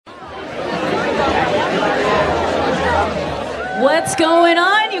What's going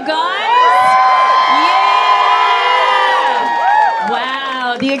on, you guys? Yeah!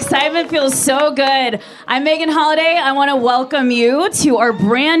 Wow, the excitement feels so good. I'm Megan Holiday. I want to welcome you to our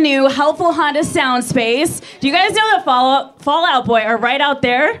brand new Helpful Honda sound space. Do you guys know that Fallout Boy are right out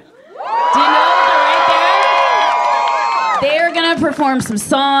there? Do you know that they're right there? They are going to perform some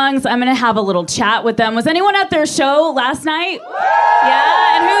songs. I'm going to have a little chat with them. Was anyone at their show last night?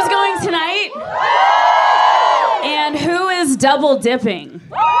 Yeah? And who's going tonight? And who is double dipping?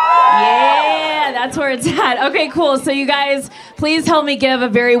 Yeah, that's where it's at. Okay, cool. So you guys, please help me give a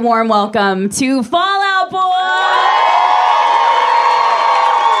very warm welcome to Fallout Boy!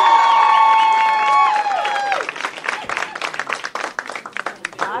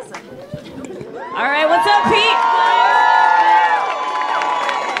 Awesome. All right, what's up,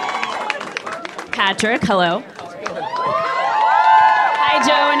 Pete? Patrick, hello. Hi,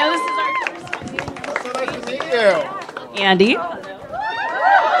 Joe. I know this is Andy.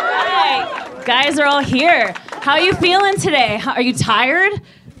 Hi. Guys are all here. How are you feeling today? Are you tired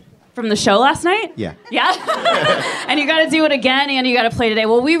from the show last night? Yeah. Yeah? And you got to do it again and you got to play today.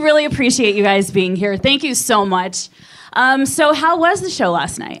 Well, we really appreciate you guys being here. Thank you so much. So how was the show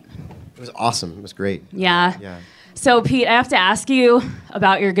last night? It was awesome. It was great. Yeah. Yeah. So, Pete, I have to ask you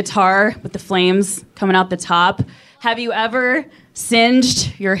about your guitar with the flames coming out the top. Have you ever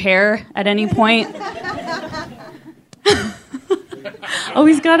singed your hair at any point? Oh,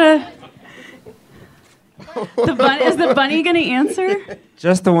 he's got a... Is the bunny going to answer?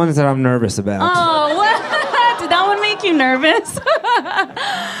 Just the ones that I'm nervous about. Oh, what? Did that one make you nervous?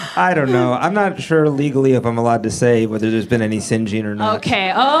 I don't know. I'm not sure legally if I'm allowed to say whether there's been any singeing or not.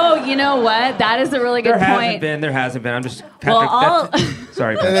 Okay. Oh, you know what? That is a really good point. There hasn't been. I'm just... Patrick,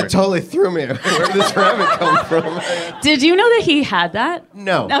 sorry, Patrick. That totally threw me. Where did this rabbit come from? Did you know that he had that?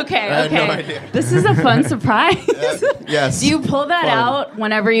 No. Okay, I had no idea. This is a fun surprise. Yes. Do you pull that out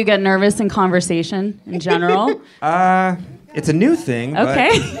whenever you get nervous in conversation in general? It's a new thing. Okay.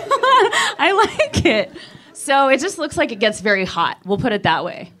 I like it. So it just looks like it gets very hot. We'll put it that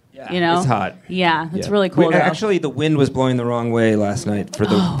way. Yeah, you know? it's hot. Yeah, it's really cool. Actually, the wind was blowing the wrong way last night for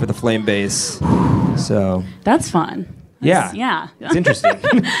the flame bass. So that's fun. Yeah. It's interesting.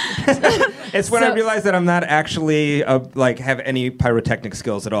 It's when I realized that I'm not actually have any pyrotechnic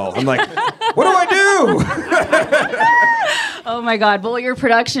skills at all. I'm like, what do I do? Oh my God. Well, your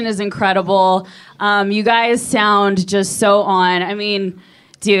production is incredible. You guys sound just so on. I mean,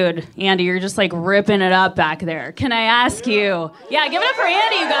 dude, Andy, you're just like ripping it up back there. Can I ask you? Yeah, give it up for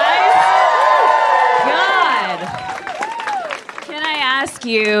Andy, you guys. God. Can I ask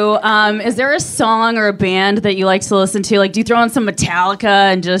you, is there a song or a band that you like to listen to? Like, do you throw on some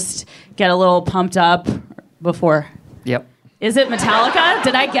Metallica and just get a little pumped up before? Yep. Is it Metallica?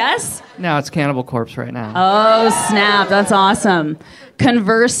 Did I guess? No, it's Cannibal Corpse right now. Oh, snap. That's awesome.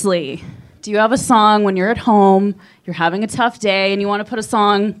 Conversely, do you have a song when you're at home, you're having a tough day, and you want to put a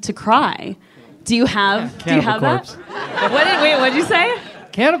song to cry? Do you have that? What did you say?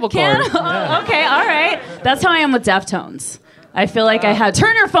 Cannibal Corpse. Oh, okay, all right. That's how I am with Deftones. I feel like I had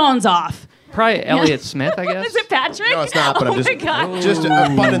turn your phones off. Probably Elliott Smith, I guess. Is it Patrick? No, it's not, but I'm just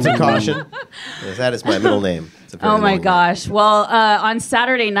abundance of caution. Yes, that is my middle name. Oh my gosh. Well, on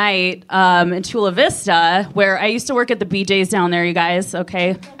Saturday night in Chula Vista, where I used to work at the BJ's down there, you guys,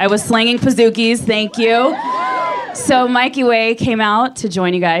 okay? I was slinging pazookies, thank you. So Mikey Way came out to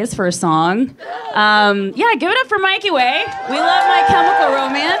join you guys for a song. Yeah, give it up for Mikey Way. We love My Chemical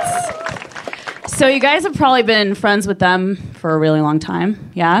Romance. So you guys have probably been friends with them for a really long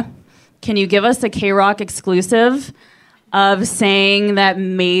time, yeah? Can you give us a KROQ exclusive of saying that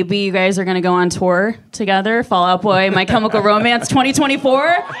maybe you guys are going to go on tour together? Fall Out Boy, My Chemical Romance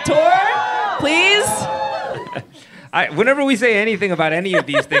 2024 tour, please? Whenever we say anything about any of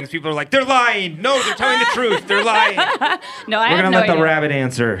these things, people are like, they're lying. No, they're telling the truth. They're lying. No, I have no idea. We're going to let the rabbit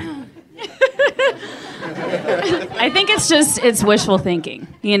answer. I think it's wishful thinking,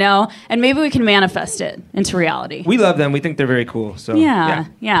 you know? And maybe we can manifest it into reality. We love them. We think they're very cool. So Yeah.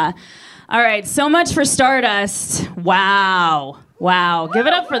 All right, so much for Stardust. Wow. Give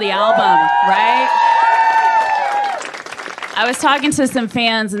it up for the album, right? I was talking to some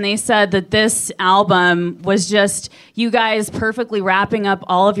fans, and they said that this album was just you guys perfectly wrapping up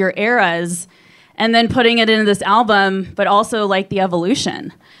all of your eras and then putting it into this album, but also like the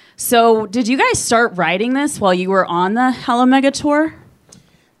evolution. So did you guys start writing this while you were on the Hella Mega tour?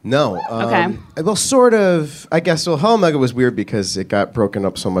 No. Okay. Well, sort of. I guess. Well, Hell Mega was weird because it got broken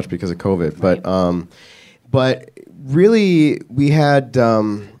up so much because of COVID. But really, we had.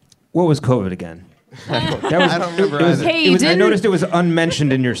 What was COVID again? I don't remember. I noticed it was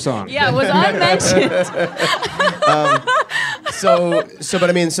unmentioned in your song. Yeah, it was unmentioned.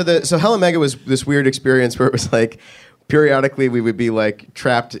 So Hell Omega was this weird experience where it was like periodically we would be like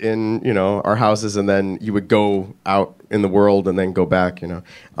trapped in our houses, and then you would go out in the world and then go back.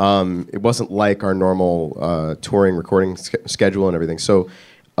 It wasn't like our normal touring recording schedule and everything. So,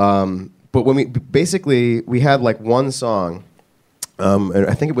 but when we had like one song, and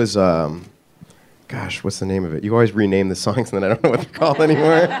I think it was. Gosh, what's the name of it? You always rename the songs, and then I don't know what they're called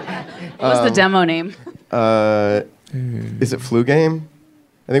anymore. What was the demo name? Is it Flu Game?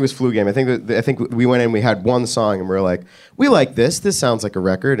 I think it was Flu Game. I think we went in. We had one song, and we were like, "We like this. This sounds like a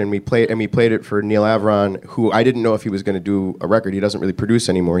record." And we played it for Neil Avron, who I didn't know if he was going to do a record. He doesn't really produce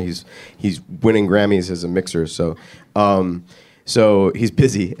anymore. He's winning Grammys as a mixer, so he's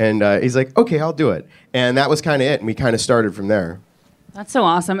busy. And he's like, "Okay, I'll do it." And that was kind of it. And we kind of started from there. That's so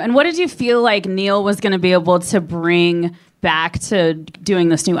awesome. And what did you feel like Neil was going to be able to bring back to doing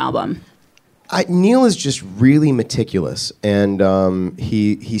this new album? Neil is just really meticulous, and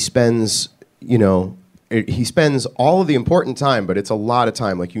he spends he spends all of the important time, but it's a lot of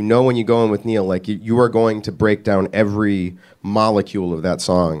time. Like when you go in with Neil, like you are going to break down every molecule of that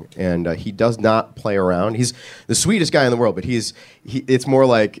song, and he does not play around. He's the sweetest guy in the world, but it's more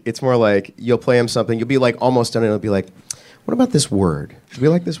like you'll play him something, you'll be like almost done, and he'll be like, what about this word? Do we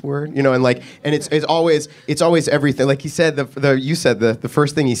like this word? And it's always everything. Like he said, the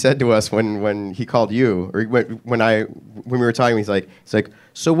first thing he said to us when he called you, or when we were talking, he's like,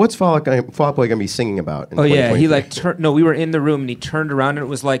 so what's Fall Out Boy gonna be singing about? Oh yeah, he we were in the room and he turned around and it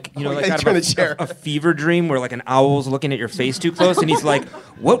was like a fever dream where like an owl's looking at your face too close, and he's like,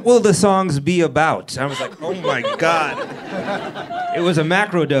 what will the songs be about? And I was like, oh my god, it was a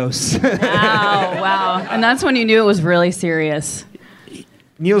macro dose. Wow, and that's when you knew it was really serious.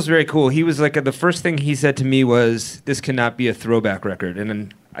 Neil's very cool. He was like, the first thing he said to me was, this cannot be a throwback record. And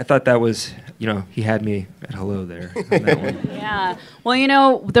then I thought that was, he had me at hello there on that one. Yeah.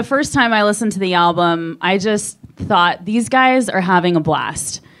 Well, the first time I listened to the album, I just thought, these guys are having a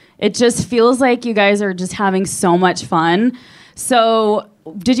blast. It just feels like you guys are just having so much fun. So,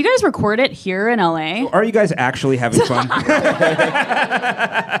 did you guys record it here in LA? Are you guys actually having fun?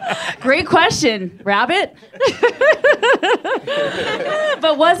 Great question, Rabbit.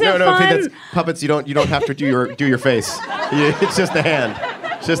 But was it fun? No, that's puppets. You don't have to do your face. It's just the hand.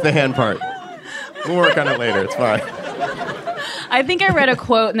 It's just the hand part. We'll work on it later. It's fine. I think I read a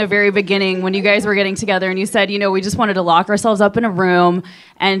quote in the very beginning when you guys were getting together, and you said, we just wanted to lock ourselves up in a room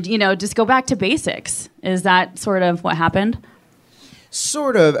and, just go back to basics. Is that sort of what happened?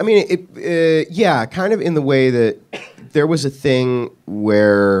 Sort of. I mean, yeah, kind of in the way that there was a thing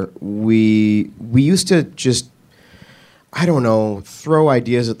where we used to just, I don't know, throw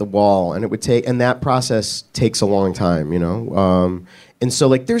ideas at the wall, and that process takes a long time, and so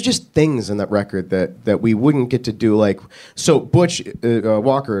like there's just things in that record that we wouldn't get to do. Like, so Butch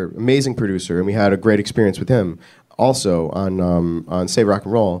Walker, amazing producer, and we had a great experience with him. Also on Save Rock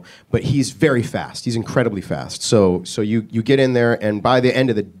and Roll, but he's very fast. He's incredibly fast. So you get in there, and by the end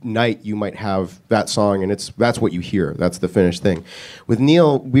of the night, you might have that song, and that's what you hear. That's the finished thing. With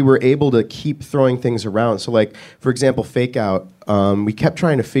Neil, we were able to keep throwing things around. So, like for example, Fake Out. We kept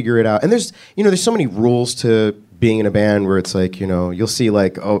trying to figure it out, and there's so many rules to being in a band where it's like, you'll see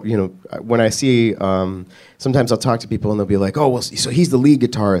like, when I see, sometimes I'll talk to people and they'll be like, oh, well, so he's the lead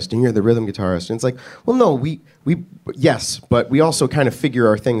guitarist and you're the rhythm guitarist. And it's like, well, no, yes, but we also kind of figure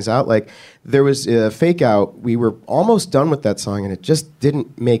our things out. Like there was a Fake Out. We were almost done with that song and it just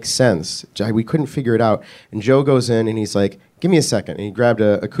didn't make sense. We couldn't figure it out. And Joe goes in and he's like, give me a second. And he grabbed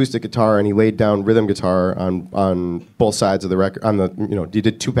an acoustic guitar and he laid down rhythm guitar on both sides of the record. He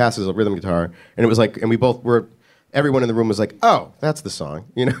did two passes of rhythm guitar. And it was like, and we both were, everyone in the room was like, oh, that's the song.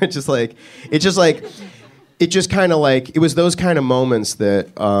 It just kind of like, it was those kind of moments that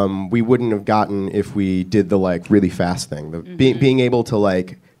we wouldn't have gotten if we did the like really fast thing. Being able to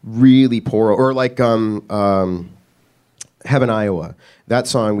like really pour, or like Heaven, Iowa. That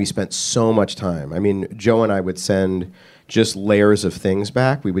song, we spent so much time. I mean, Joe and I would send just layers of things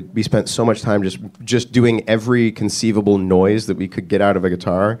back. We spent so much time just doing every conceivable noise that we could get out of a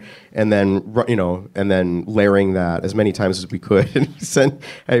guitar, and then layering that as many times as we could. And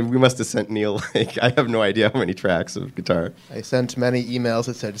we must have sent Neil like, I have no idea how many tracks of guitar. I sent many emails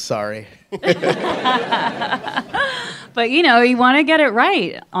that said sorry. But you want to get it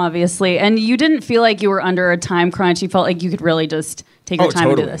right, obviously, and you didn't feel like you were under a time crunch. You felt like you could really just take your time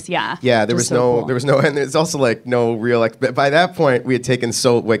totally. to do this. Yeah. Yeah, there Just was so cool. there was no, and there's also like no real like. By that point, we had taken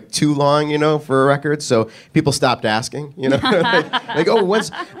so like too long, for a record. So people stopped asking, like oh, when's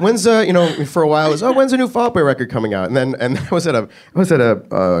for a while it was when's a new Fall Out Boy record coming out? And I was at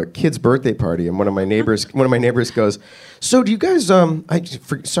a kid's birthday party, and one of my neighbors goes, so do you guys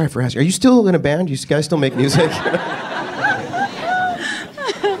sorry for asking, are you still in a band? You guys still make music?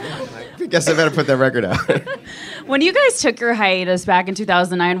 I guess I better put that record out. When you guys took your hiatus back in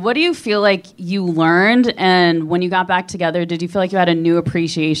 2009, what do you feel like you learned? And when you got back together, did you feel like you had a new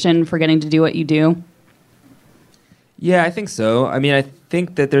appreciation for getting to do what you do? Yeah, I think so. I mean, I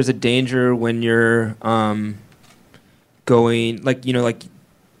think that there's a danger when you're going, like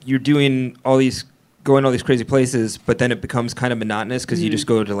you're doing going all these crazy places, but then it becomes kind of monotonous because you just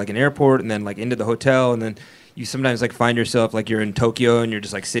go to like an airport and then like into the hotel, and then you sometimes like find yourself like you're in Tokyo and you're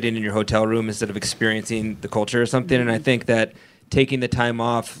just like sitting in your hotel room instead of experiencing the culture or something. And I think that taking the time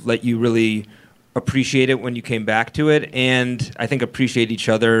off let you really appreciate it when you came back to it, and I think appreciate each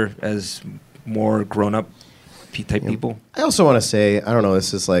other as more grown-up type people. I also want to say, I don't know,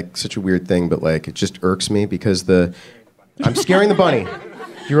 this is like such a weird thing, but like it just irks me because I'm scaring the bunny.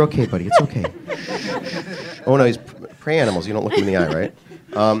 You're okay, buddy. It's okay. Oh no, he's prey animals. You don't look him in the eye, right?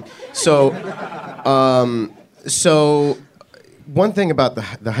 So one thing about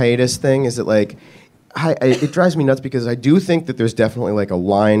the hiatus thing is that like it drives me nuts because I do think that there's definitely like a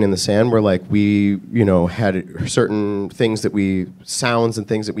line in the sand where like we had certain sounds and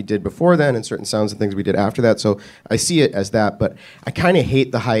things that we did before then and certain sounds and things we did after that. So I see it as that, but I kind of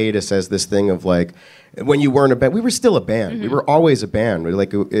hate the hiatus as this thing of like when you weren't a band. We were still a band. Mm-hmm. We were always a band.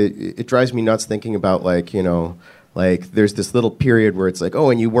 Like it drives me nuts thinking about like like there's this little period where it's like, oh,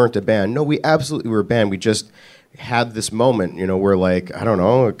 and you weren't a band. No, we absolutely were a band. We just had this moment, where like, I don't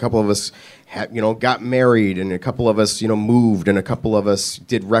know, a couple of us got married, and a couple of us, moved, and a couple of us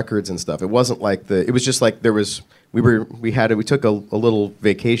did records and stuff. It wasn't like it was just like we took a little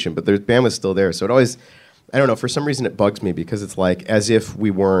vacation, but the band was still there. So it always, I don't know, for some reason it bugs me because it's like as if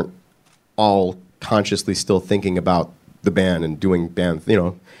we weren't all consciously still thinking about the band and doing band,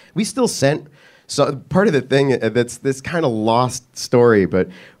 we still sent. So part of the thing that's this kind of lost story, but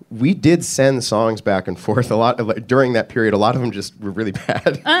we did send songs back and forth a lot during that period. A lot of them just were really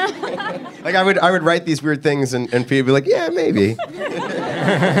bad. Like I would write these weird things and people would be like, yeah, maybe.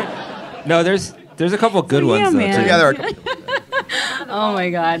 No, there's a couple good ones though. Yeah, oh my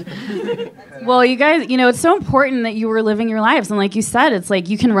God. Well, you guys, it's so important that you were living your lives. And like you said, it's like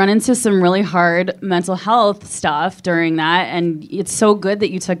you can run into some really hard mental health stuff during that. And it's so good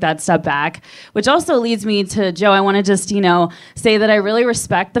that you took that step back, which also leads me to Joe. I want to just, say that I really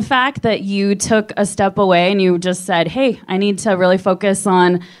respect the fact that you took a step away and you just said, hey, I need to really focus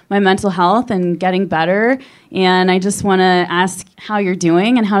on my mental health and getting better. And I just want to ask how you're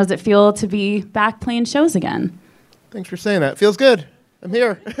doing and how does it feel to be back playing shows again? Thanks for saying that. Feels good. I'm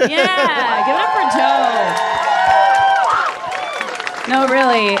here. Yeah, give it up for Joe. No,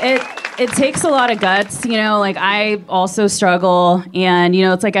 really, it takes a lot of guts. Like I also struggle, and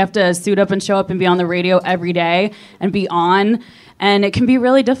it's like I have to suit up and show up and be on the radio every day and be on, and it can be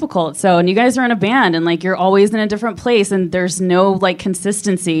really difficult. So, and you guys are in a band, and like you're always in a different place, and there's no like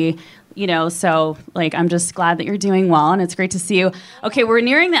consistency. So like I'm just glad that you're doing well, and it's great to see you. Okay, we're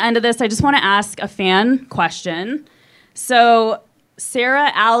nearing the end of this. I just want to ask a fan question. So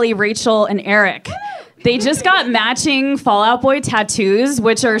Sarah, Allie, Rachel, and Eric, they just got matching Fall Out Boy tattoos,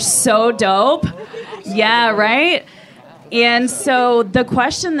 which are so dope. Yeah, right? And so the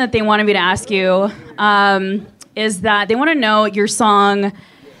question that they wanted me to ask you is that they want to know your song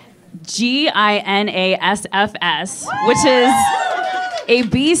GINASFS, which is a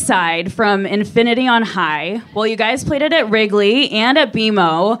B-side from Infinity on High. Well, you guys played it at Wrigley and at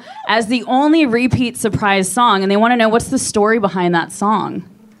BMO as the only repeat surprise song, and they want to know what's the story behind that song.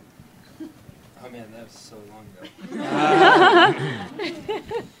 Oh man, that was so long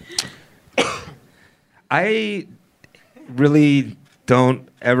ago. I really don't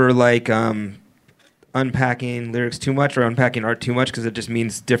ever like unpacking lyrics too much or unpacking art too much because it just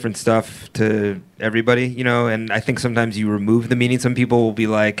means different stuff to everybody, and I think sometimes you remove the meaning. Some people will be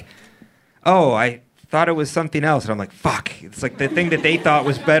like, oh, I thought it was something else, and I'm like, fuck, it's like the thing that they thought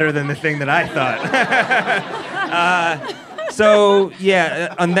was better than the thing that I thought. So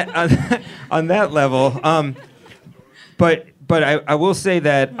yeah, on that level, but I will say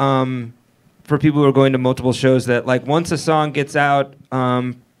that for people who are going to multiple shows, that like once a song gets out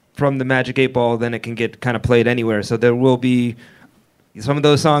from the Magic 8 Ball, then it can get kind of played anywhere. So there will be some of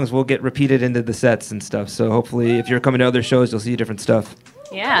those songs will get repeated into the sets and stuff. So hopefully, if you're coming to other shows, you'll see different stuff.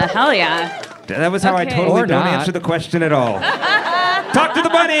 Yeah, hell yeah. That was how I totally don't answer the question at all. Talk to the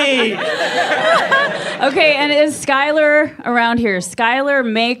bunny. Okay, and is Skylar around here? Skylar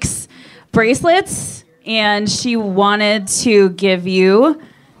makes bracelets, and she wanted to give you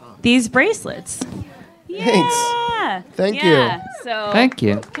these bracelets. Yeah. Thank yeah. you. So Thank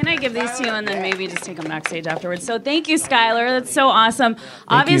you. Can I give these to you and then maybe just take them backstage afterwards? So thank you, Skylar. That's so awesome.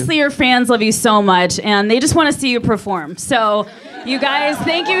 Obviously, your fans love you so much, and they just want to see you perform. So, you guys,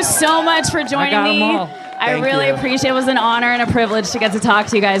 thank you so much for joining me. I really appreciate it. It was an honor and a privilege to get to talk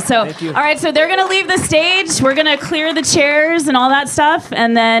to you guys. So, all right, so they're going to leave the stage. We're going to clear the chairs and all that stuff,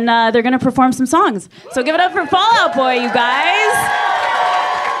 and then they're going to perform some songs. So give it up for Fall Out Boy, you guys.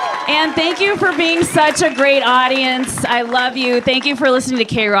 And thank you for being such a great audience. I love you. Thank you for listening to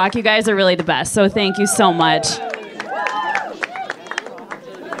KROQ. You guys are really the best. So thank you so much.